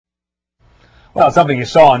Well, it's something you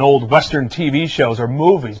saw in old Western TV shows or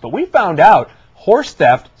movies, but we found out horse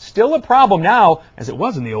theft still a problem now as it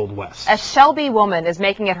was in the Old West. A Shelby woman is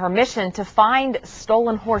making it her mission to find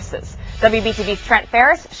stolen horses. WBTV's Trent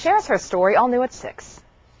Faris shares her story, all new at 6.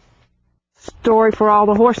 Story for all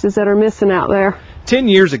the horses that are missing out there. 10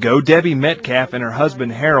 years ago, Debbie Metcalf and her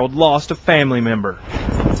husband Harold lost a family member.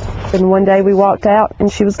 And one day we walked out and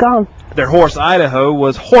she was gone. Their horse Idaho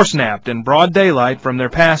was horse-napped in broad daylight from their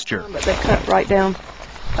pasture. But they cut right down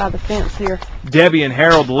by the fence here. Debbie and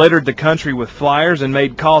Harold littered the country with flyers and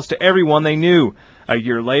made calls to everyone they knew. A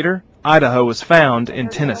year later, Idaho was found in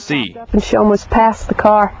Tennessee. And she almost passed the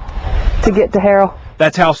car to get to Harold.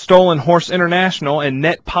 That's how Stolen Horse International and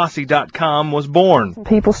NetPosse.com was born.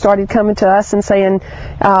 People started coming to us and saying,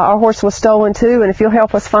 our horse was stolen too, and if you'll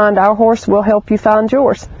help us find our horse, we'll help you find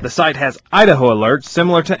yours. The site has Idaho alerts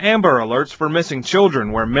similar to Amber Alerts for missing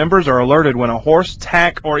children, where members are alerted when a horse,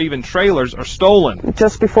 tack, or even trailers are stolen.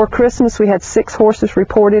 Just before Christmas, we had 6 horses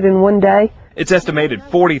reported in one day. It's estimated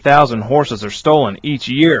 40,000 horses are stolen each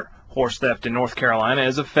year. Horse theft in North Carolina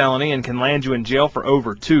is a felony and can land you in jail for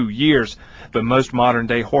over 2 years. But most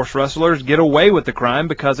modern-day horse rustlers get away with the crime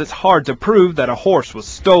because it's hard to prove that a horse was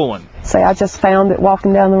stolen. Say I just found it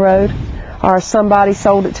walking down the road, or somebody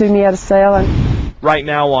sold it to me at a sale. Right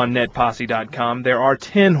now on NetPosse.com, there are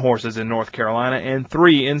 10 horses in North Carolina and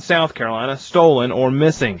 3 in South Carolina stolen or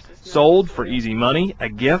missing. Sold for easy money, a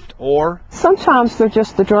gift, or... Sometimes they're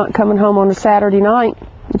just the drunk coming home on a Saturday night.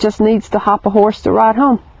 It just needs to hop a horse to ride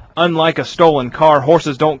home. Unlike a stolen car,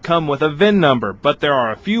 horses don't come with a VIN number, but there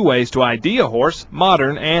are a few ways to ID a horse,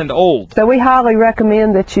 modern and old. So we highly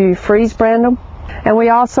recommend that you freeze brand them, and we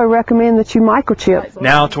also recommend that you microchip.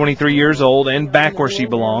 Now 23 years old and back where she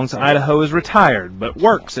belongs, Idaho is retired, but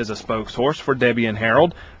works as a spokeshorse for Debbie and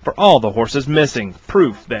Harold for all the horses missing,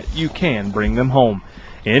 proof that you can bring them home.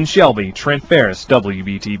 In Shelby, Trent Faris,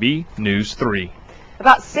 WBTV News 3.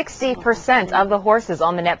 About 60% of the horses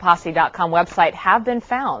on the NetPosse.com website have been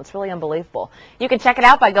found. It's really unbelievable. You can check it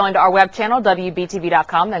out by going to our web channel,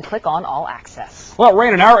 WBTV.com, then click on All Access. Well, it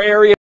rained in our area.